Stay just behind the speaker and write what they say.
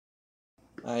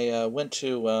I went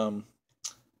to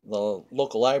the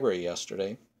local library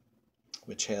yesterday,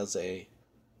 which has a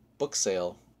book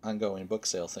sale, ongoing book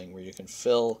sale thing where you can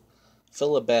fill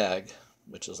a bag,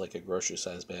 which is like a grocery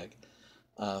size bag,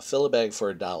 fill a bag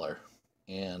for $1,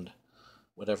 and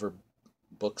whatever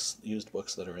used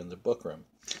books that are in the book room.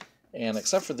 And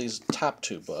except for these top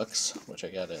two books, which I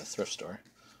got at a thrift store,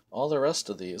 all the rest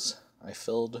of these I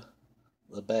filled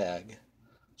the bag,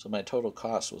 so my total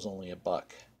cost was only $1,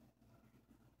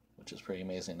 which is pretty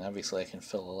amazing. Obviously, I can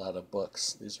fill a lot of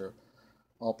books. These are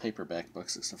all paperback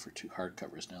books except for two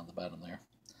hardcovers down the bottom there.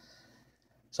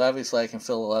 So obviously, I can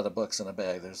fill a lot of books in a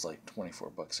bag. There's like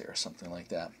 24 books here or something like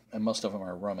that, and most of them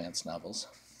are romance novels.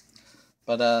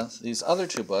 But these other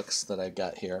two books that I've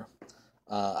got here,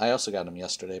 I also got them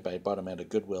yesterday, but I bought them at a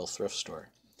Goodwill thrift store.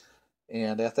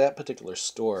 And at that particular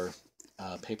store,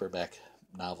 paperback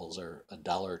novels are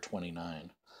 $1.29,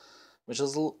 which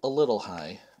is a little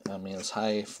high. I mean, it's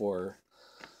high for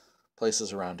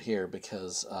places around here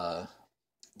because the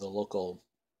local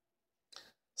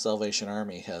Salvation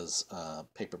Army has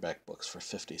paperback books for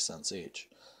 50 cents each.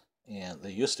 And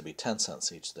they used to be 10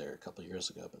 cents each there a couple of years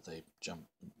ago, but the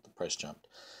price jumped.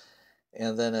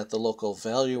 And then at the local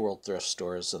Value World thrift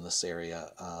stores in this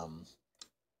area,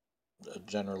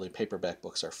 generally paperback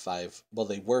books are five. Well,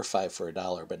 they were five for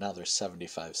 $1, but now they're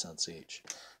 75 cents each.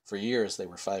 For years they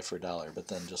were five for $1, but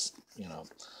then just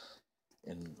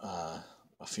in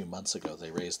a few months ago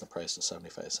they raised the price to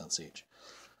 75 cents each.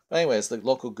 But anyways, the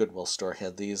local Goodwill store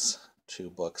had these two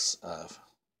books.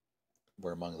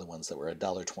 Were among the ones that were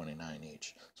 $1.29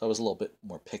 each. So I was a little bit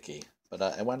more picky, but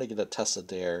I wanted to get a Tessa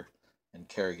Dare and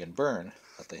Kerrigan Byrne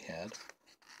that they had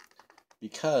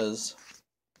because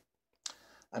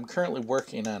I'm currently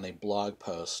working on a blog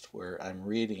post where I'm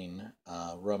reading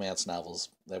romance novels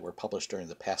that were published during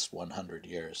the past 100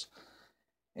 years,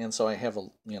 and so I have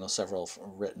several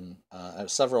written. I have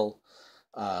several.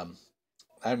 Um,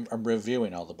 I'm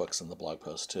reviewing all the books in the blog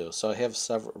post too, so I have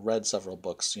read several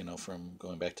books, from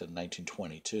going back to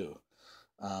 1922.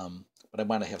 But I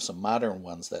want to have some modern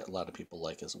ones that a lot of people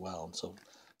like as well. And so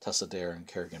Tessa Dare and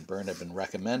Kerrigan Byrne have been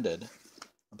recommended.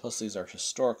 And plus, these are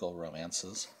historical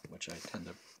romances, which I tend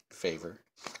to favor.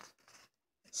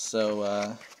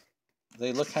 So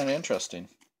they look kind of interesting.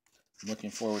 I'm looking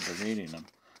forward to reading them.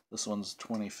 This one's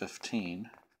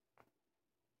 2015.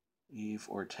 Eve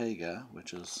Ortega,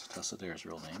 which is Tessa Dare's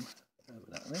real name,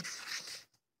 evidently.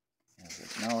 Has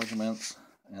acknowledgments.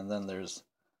 And then there's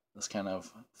this kind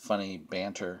of funny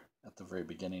banter at the very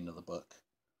beginning of the book.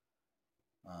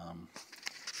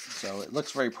 So it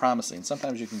looks very promising.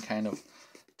 Sometimes you can kind of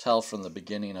tell from the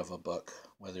beginning of a book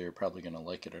whether you're probably going to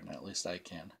like it or not. At least I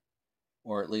can.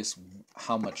 Or at least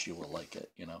how much you will like it.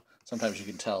 Sometimes you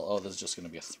can tell, oh, this is just going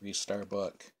to be a 3-star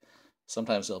book.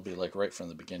 Sometimes it'll be like right from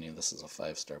the beginning, this is a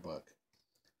 5-star book.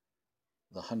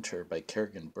 The Hunter by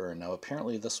Kerrigan Byrne. Now,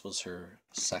 apparently this was her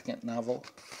second novel.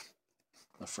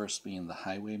 The first being The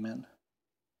Highwaymen.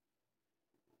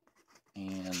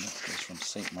 And it's from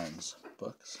St. Martin's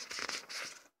Books.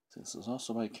 This is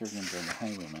also by Kerrigan Byrne, The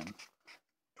Highwaymen,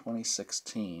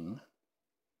 2016.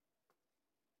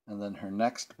 And then her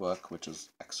next book, which is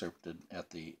excerpted at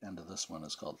the end of this one,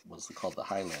 was called The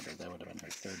Highlander. That would have been her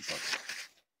third book.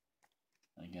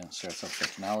 And again, it starts off with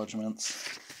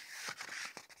acknowledgments.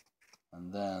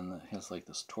 And then it has like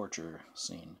this torture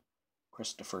scene.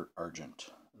 Christopher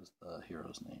Argent is the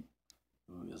hero's name,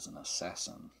 who is an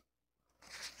assassin.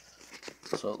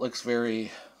 So it looks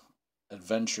very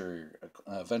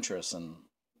adventurous, and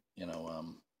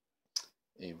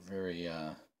a very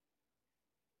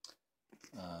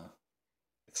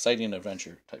exciting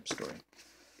adventure type story,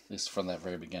 at least from that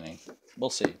very beginning. We'll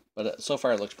see, but so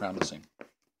far it looks promising.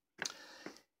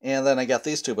 And then I got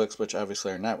these two books, which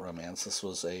obviously are not romance. This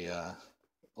was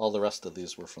all the rest of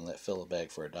these were from that fill a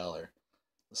bag for $1.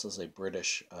 This is a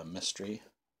British mystery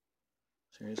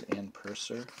series, Anne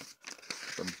Purser,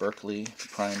 from Berkeley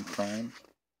Prime Crime,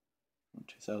 from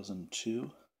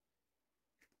 2002.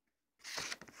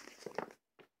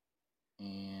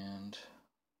 And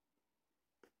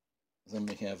then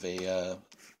we have a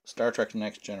Star Trek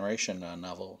Next Generation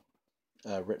novel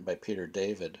written by Peter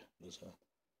David, who's a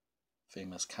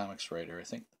famous comics writer. I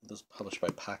think this is published by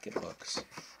Pocket Books.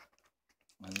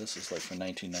 And this is like from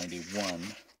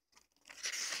 1991,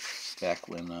 back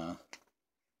when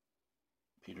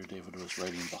Peter David was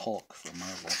writing The Hulk for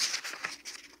Marvel.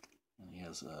 And he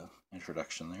has an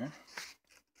introduction there.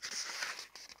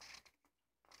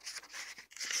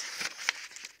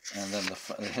 And then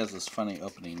it has this funny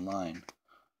opening line.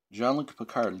 Jean-Luc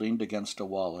Picard leaned against a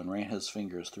wall and ran his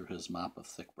fingers through his mop of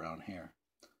thick brown hair.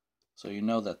 So you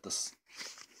know that this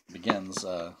begins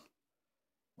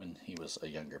when he was a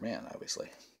younger man, obviously.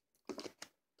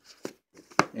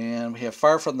 And we have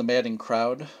Far from the Madding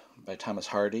Crowd by Thomas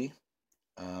Hardy,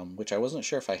 which I wasn't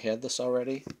sure if I had this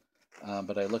already,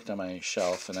 but I looked on my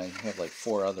shelf and I have like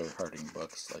 4 other Harding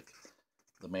books, like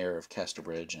The Mayor of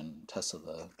Casterbridge and Tess of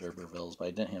the D'Urbervilles, but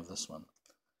I didn't have this one,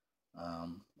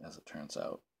 as it turns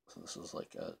out. So this is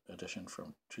like an edition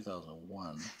from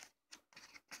 2001.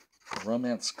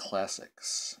 Romance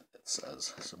Classics, it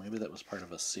says. So maybe that was part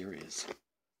of a series.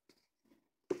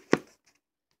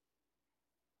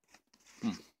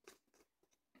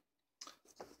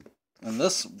 And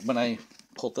this, when I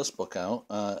pulled this book out,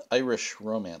 Irish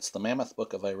Romance, the Mammoth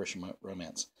Book of Irish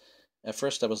Romance. At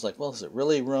first I was like, well, is it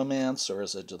really romance, or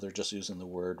is it they're just using the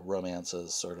word romance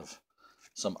as sort of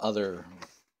some other,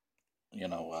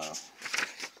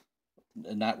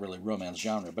 not really romance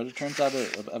genre? But it turns out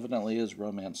it evidently is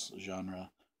romance genre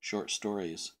short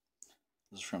stories.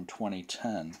 This is from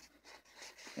 2010.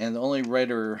 And the only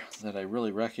writer that I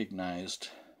really recognized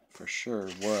for sure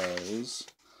was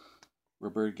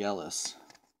Robert Gallis,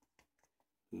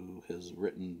 who has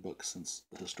written books since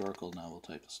the historical novel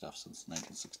type of stuff since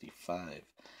 1965.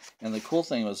 And the cool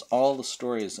thing was all the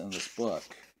stories in this book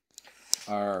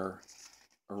are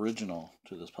original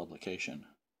to this publication.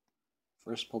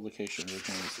 First publication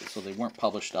originally, so they weren't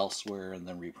published elsewhere and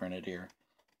then reprinted here.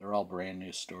 They're all brand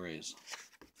new stories.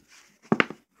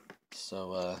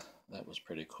 So that was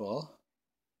pretty cool.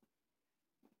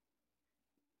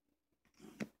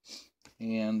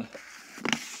 And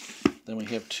then we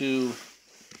have 2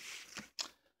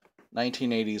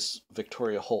 1980s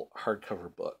Victoria Holt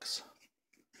hardcover books.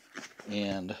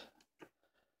 And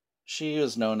she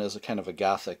is known as a kind of a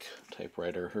gothic type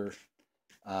writer.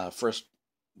 Her first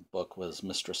book was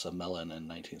Mistress of Mellon in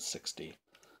 1960.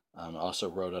 Also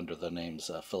wrote under the names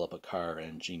Philippa Carr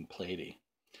and Jean Plady.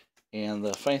 And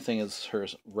the funny thing is her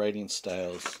writing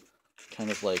style's kind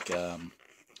of like, there's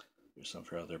some of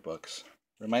her other books.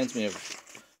 Reminds me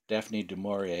of Daphne du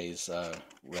Maurier's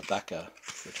Rebecca,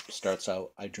 which starts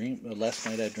out, last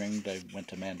night I dreamed I went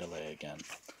to Mandalay again.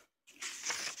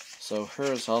 So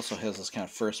hers also has this kind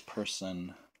of first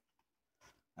person.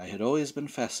 I had always been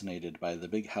fascinated by the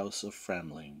big house of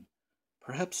Framling.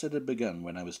 Perhaps it had begun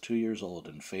when I was 2 years old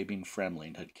and Fabien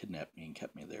Framling had kidnapped me and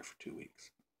kept me there for 2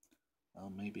 weeks. Well,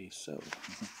 maybe so.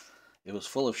 It was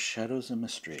full of shadows and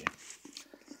mystery.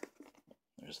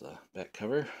 There's the back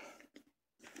cover.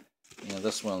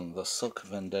 This one, The Silk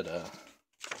Vendetta.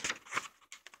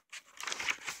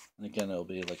 And again, it'll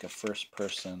be like a first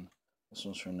person. This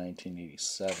one's from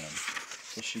 1987.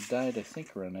 So she died, I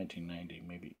think, around 1990,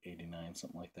 maybe 89,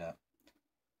 something like that.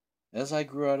 As I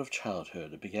grew out of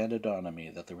childhood, it began to dawn on me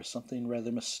that there was something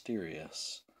rather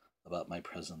mysterious about my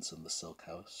presence in the Silk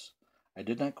House. I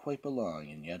did not quite belong,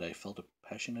 and yet I felt a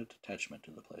passionate attachment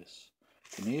to the place.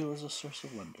 To me, it was a source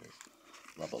of wonder.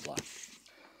 Blah, blah, blah.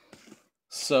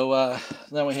 So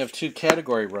then we have 2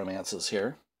 category romances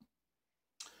here.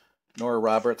 Nora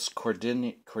Roberts'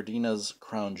 Cordina's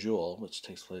Crown Jewel, which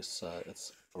takes place,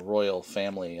 it's a royal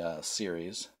family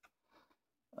series.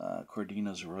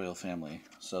 Cordina's Royal Family.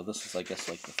 So this is, I guess,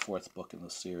 like the 4th book in the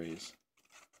series.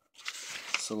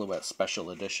 Silhouette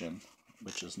Special Edition,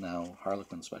 which is now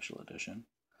Harlequin Special Edition.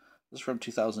 This is from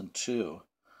 2002.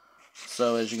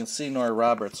 So as you can see, Nora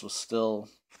Roberts was still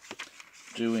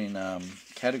doing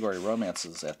category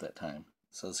romances at that time.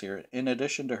 It says here, in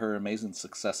addition to her amazing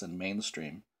success in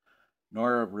mainstream,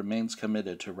 Nora remains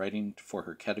committed to writing for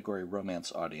her category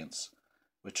romance audience,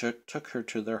 which took her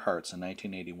to their hearts in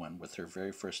 1981 with her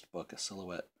very first book, a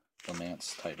silhouette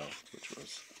romance title, which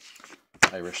was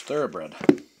Irish Thoroughbred,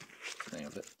 the name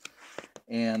of it.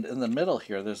 And in the middle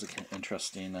here, there's an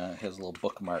interesting, has a little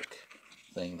bookmark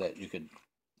thing that you could,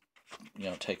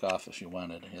 take off if you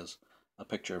wanted. It has a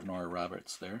picture of Nora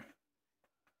Roberts there.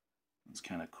 It's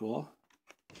kind of cool.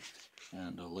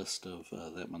 And a list of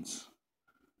that one's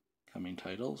coming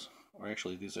titles. Or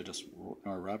actually, these are just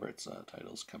Nora Roberts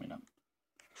titles coming up.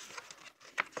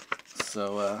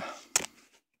 So,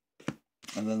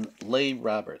 and then Leigh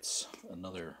Roberts,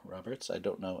 another Roberts. I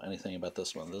don't know anything about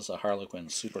this one. This is a Harlequin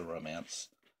super romance,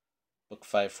 book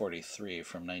 543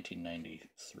 from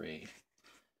 1993.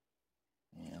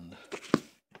 And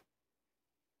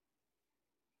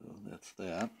so that's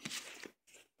that.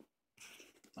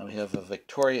 Now we have a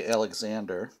Victoria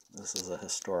Alexander. This is a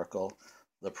historical,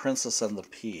 The Princess and the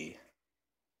Pea,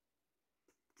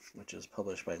 which is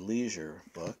published by Leisure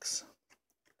Books.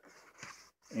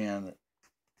 And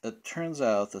it turns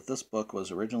out that this book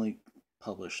was originally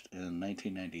published in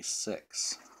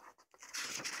 1996.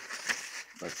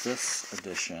 But this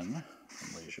edition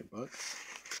from Leisure Books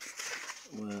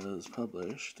was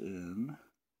published in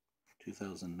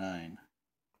 2009.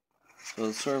 So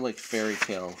it's sort of like fairy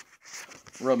tale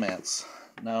romance.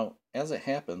 Now, as it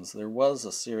happens, there was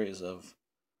a series of...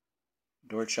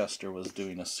 Dorchester was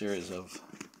doing a series of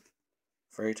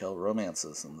fairy tale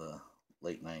romances in the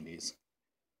late 90s.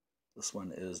 This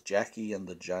one is Jackie and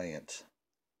the Giant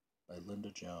by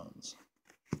Linda Jones.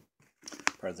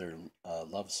 Part of their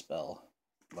Love Spell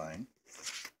line.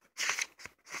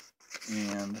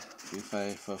 And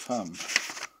Foo-Fi-Fum.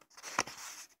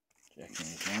 Jackie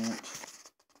and the Giant,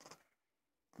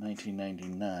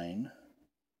 1999.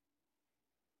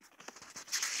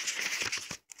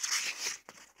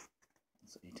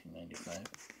 It's 1895.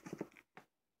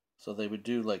 So they would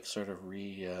do like sort of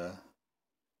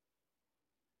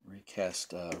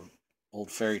recast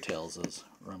old fairy tales as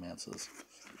romances.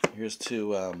 Here's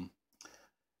two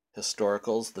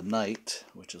historicals. The Knight,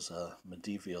 which is a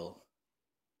medieval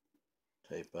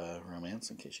type romance,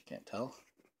 in case you can't tell.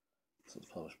 This is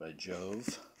published by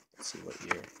Jove. Let's see what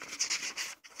year.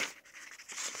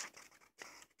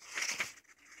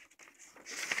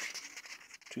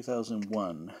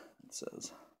 (2001) it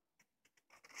says.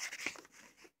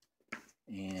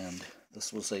 And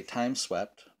this was a Time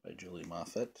Swept by Julie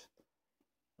Moffett.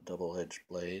 A double-edged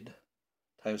blade.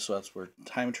 Time Swept were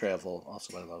time travel,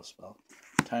 also by Love Spell.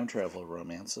 Time travel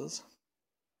romances,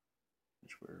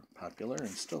 which were popular and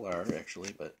still are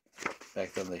actually, but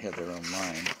back then they had their own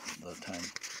line, the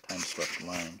Time Swept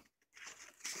line.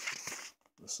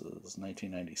 This is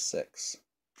 1996.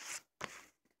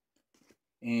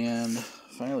 And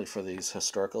finally, for these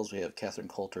historicals, we have Catherine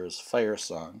Coulter's Fire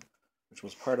Song, which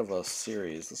was part of a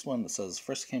series. This one, that says,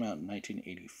 first came out in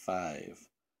 1985.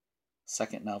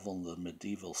 Second novel in the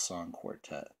medieval song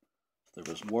quartet. There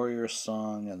was Warrior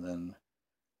Song, and then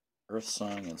Earth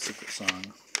Song and Secret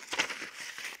Song.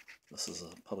 This is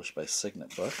published by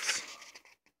Signet Books.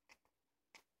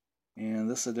 And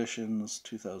this edition is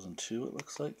 2002, it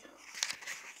looks like.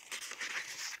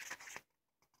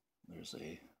 There's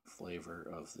a flavor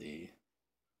of the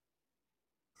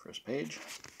first page.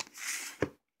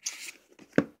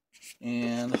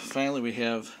 And finally we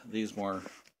have these more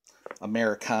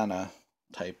Americana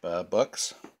type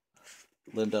books.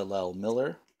 Linda Lell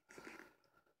Miller.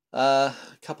 A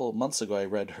couple of months ago I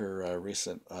read her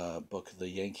recent book, The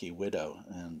Yankee Widow,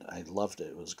 and I loved it.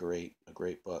 It was great, a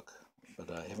great book. But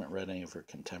I haven't read any of her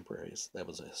contemporaries. That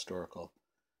was a historical.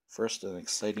 First, an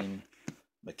exciting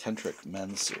McKendrick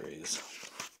Men series.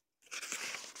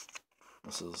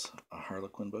 This is a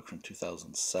Harlequin book from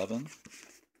 2007.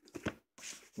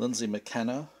 Lindsay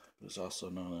McKenna, who's also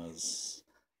known as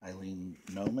Eileen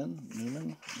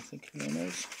Newman, I think her name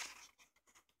is.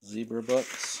 Zebra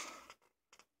Books.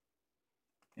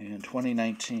 And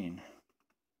 2019.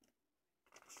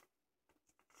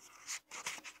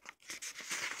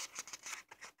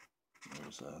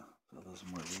 There's a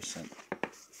more recent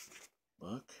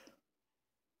book.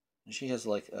 And she has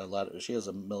like she has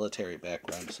a military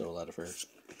background, so a lot of her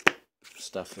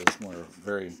stuff is more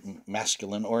very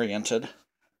masculine oriented.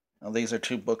 Now these are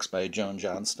two books by Joan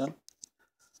Johnston.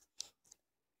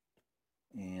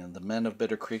 And The Men of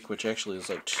Bitter Creek, which actually is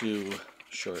like two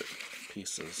short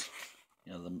pieces.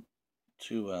 You know,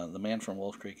 The Man from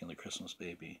Wolf Creek and The Christmas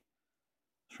Baby.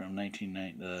 From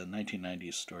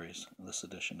 1990s stories. And this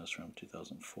edition is from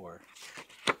 2004.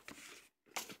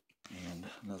 And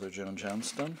another Joan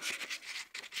Johnston,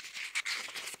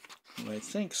 who I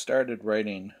think started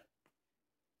writing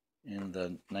in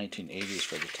the 1980s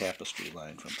for the Tapestry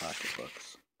line from Pocket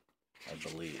Books, I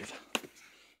believe.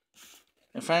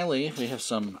 And finally, we have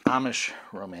some Amish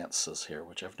romances here,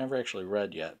 which I've never actually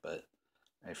read yet, but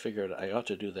I figured I ought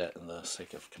to do that in the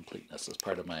sake of completeness as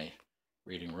part of my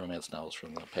reading romance novels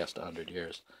from the past 100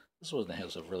 years. This one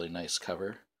has a really nice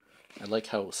cover. I like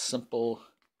how simple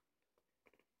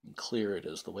and clear it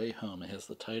is. The Way Home, it has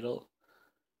the title.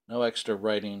 No extra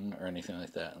writing or anything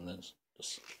like that. And then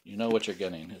just, you know what you're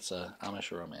getting. It's a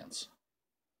Amish romance.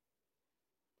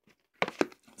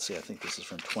 Let's see, I think this is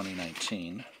from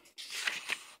 2019.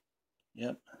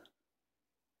 Yep.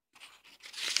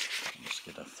 Just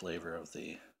get a flavor of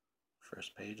the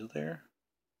first page there.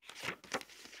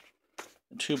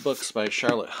 And two books by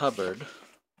Charlotte Hubbard.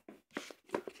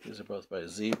 These are both by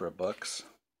Zebra Books.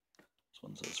 This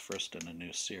one says first in a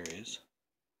new series.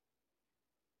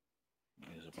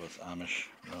 These are both Amish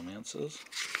romances.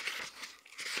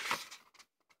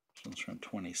 This one's from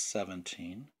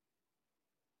 2017.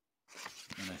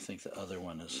 And I think the other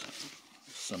one is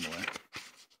similar.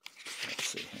 Let's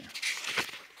see here.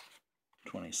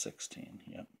 2016,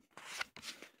 yep.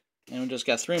 And we just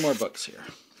got three more books here.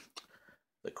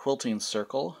 The Quilting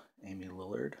Circle, Amy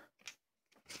Lillard.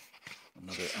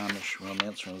 Another Amish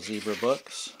romance from Zebra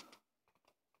Books.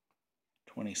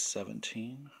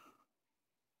 2017.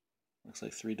 Looks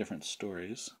like 3 different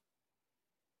stories.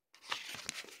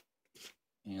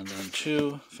 And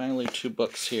then finally two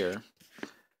books here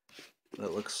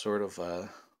that looks sort of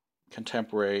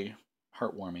contemporary,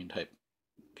 heartwarming type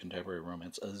contemporary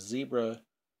romance. A Zebra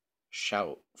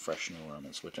Shout Fresh New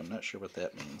Romance, which I'm not sure what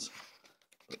that means.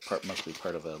 But must be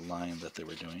part of a line that they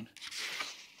were doing.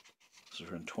 This is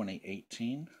from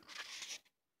 2018.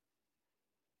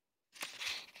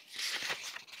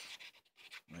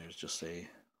 There's just a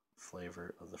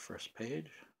flavor of the first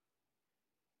page.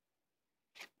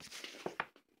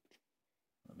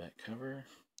 The back cover.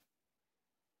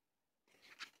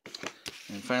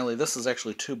 And finally, this is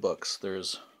actually 2 books.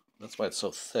 That's why it's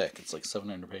so thick. It's like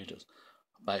 700 pages.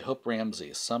 By Hope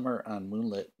Ramsey, Summer on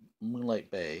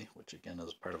Moonlight Bay, which again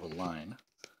is part of a line,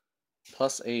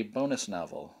 plus a bonus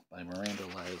novel by Miranda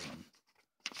Liaison.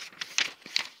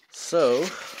 So,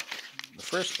 the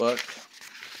first book,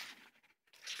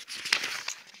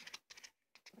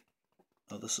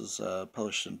 this is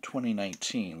published in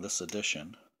 2019, this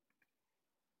edition.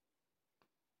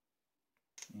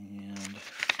 And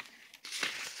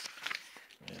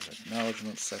we have an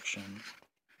acknowledgement section.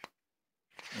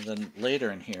 And then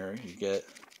later in here, you get,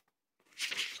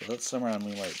 so that's Summer on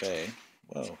Moonlight Bay.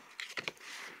 Whoa.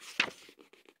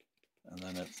 And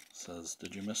then it says,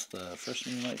 did you miss the first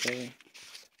Moonlight Bay?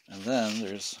 And then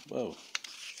there's, whoa.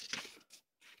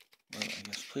 Well, I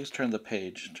guess please turn the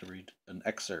page to read an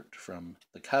excerpt from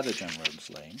The Cottage on Rhodes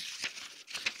Lane.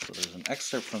 So there's an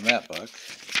excerpt from that book,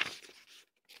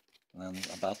 and then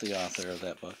about the author of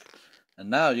that book. And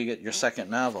now you get your second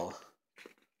novel.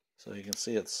 So you can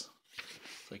see it's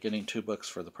like getting 2 books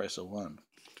for the price of 1.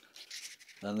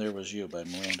 Then There Was You by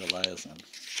Miranda Liaison.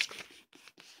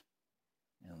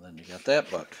 And then you got that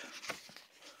book.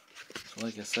 So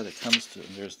like I said, it comes to, and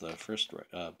there's the first book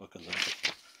of the book.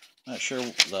 I'm not sure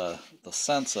the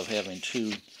sense of having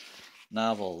 2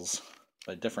 novels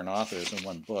by different authors in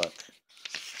 1 book,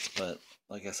 but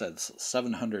like I said,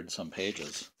 700 some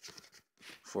pages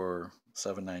for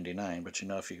 $7.99. But you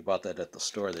know, if you bought that at the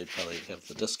store, they'd probably have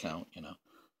the discount,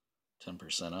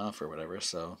 10% off or whatever.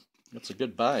 So it's a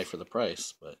good buy for the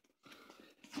price. But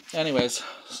anyways,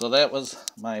 so that was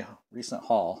my recent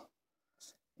haul.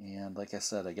 And like I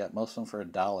said, I got most of them for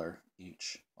 $1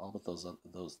 each. All but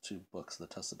those 2 books, The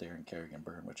Tussadere and Kerrigan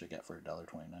Byrne, which I got for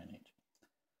 $1.29 each.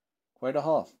 Quite a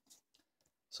haul.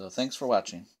 So thanks for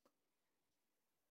watching.